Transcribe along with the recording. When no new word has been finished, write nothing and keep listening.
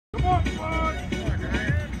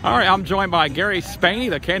All right, I'm joined by Gary Spani,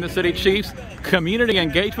 the Kansas City Chiefs Community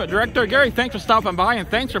Engagement Director. Gary, thanks for stopping by and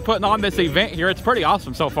thanks for putting on this event here. It's pretty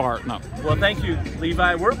awesome so far. Well, thank you,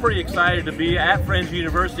 Levi. We're pretty excited to be at Friends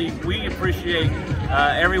University. We appreciate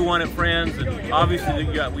everyone at Friends, and obviously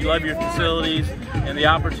we love your facilities and the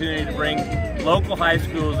opportunity to bring local high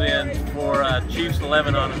schools in for Chiefs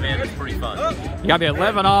 11 On event is pretty fun. You got the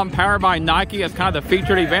 11 On powered by Nike as kind of the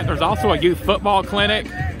featured event. There's also a youth football clinic.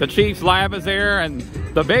 The Chiefs lab is there, and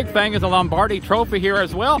the big thing is a Lombardi Trophy here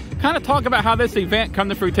as well. Kind of talk about how this event come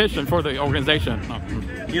to fruition for the organization.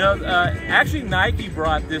 You know, actually Nike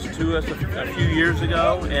brought this to us a few years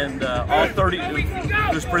ago, and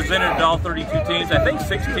it was presented to all 32 teams. I think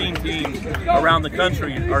 16 teams around the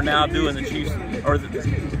country are now doing the Chiefs, or the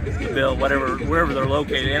Bill, wherever they're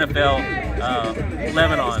located, NFL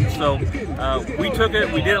 11 On. So we took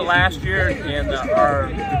it, we did it last year, and our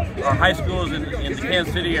high schools in the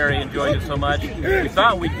Kansas City area enjoyed it so much. We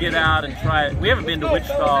thought we'd get out and try it. We haven't been to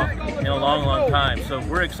Wichita in a long time, so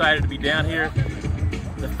we're excited to be down here.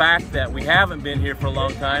 The fact that we haven't been here for a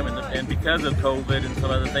long time, and because of COVID and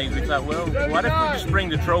some other things, we thought, well, what if we just bring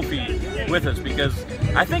the trophy with us? Because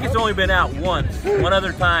I think it's only been out one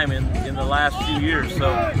other time in the last few years.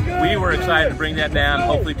 So we were excited to bring that down.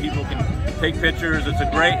 Hopefully people can take pictures. It's a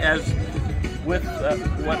great, as with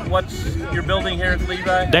what's your building here at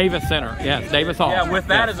Levi? Davis Center, yes, Davis Hall. Yeah, with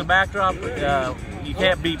that as a backdrop, you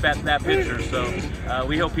can't beat that picture. So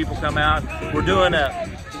we hope people come out. We're doing a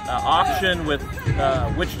auction with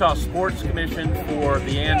Wichita Sports Commission for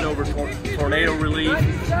the Andover tornado relief,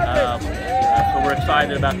 so we're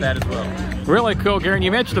excited about that as well. Really cool, Gary. And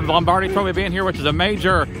you mentioned the Lombardi Trophy being here, which is a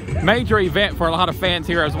major event for a lot of fans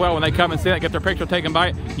here as well when they come and see it, get their picture taken by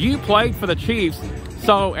it. You played for the Chiefs,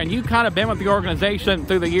 and you kind of been with the organization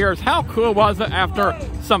through the years. How cool was it after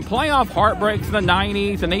some playoff heartbreaks in the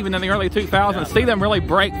 90s and even in the early 2000s, see them really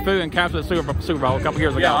break through and capture the Super Bowl a couple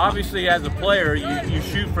years ago? Yeah, obviously as a player, you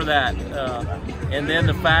shoot for that. And then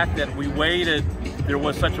the fact that we waited, there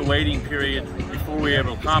was such a waiting period before we were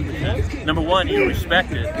able to accomplish it. Number one, you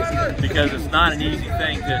respect it because it's not an easy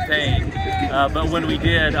thing to attain. But when we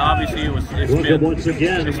did, obviously it's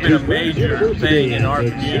been a major thing in our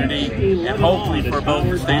community, and hopefully for both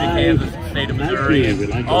the state of Kansas, the state of Missouri,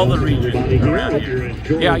 and all the regions around here.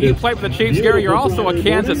 Yeah, you play for the Chiefs, Gary. You're also a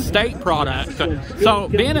Kansas State product. So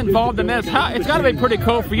being involved in this, it's got to be pretty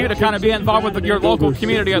cool for you to kind of be involved with your local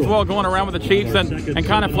community as well, going around with the Chiefs and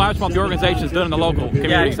kind of flash what the organization's doing in the local community.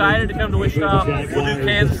 Yeah, excited to come to Wichita. We'll do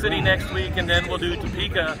Kansas City next week, and then we'll do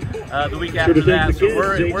Topeka the week after that. So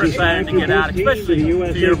we're excited to get out, especially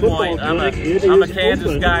to your point. I'm a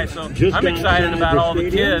Kansas guy, so I'm excited about all the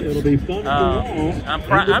kids.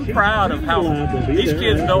 I'm proud of how these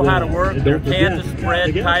kids know how to work. They're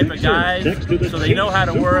Kansas-bred type of guys, so they know how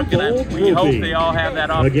to work, and we hope they all have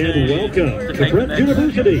that opportunity to take the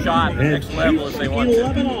next shot, the next level if they want to.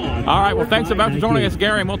 All right, well, thanks so much for joining us,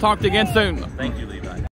 Gary, and we'll talk to you again soon. Thank you, Levi.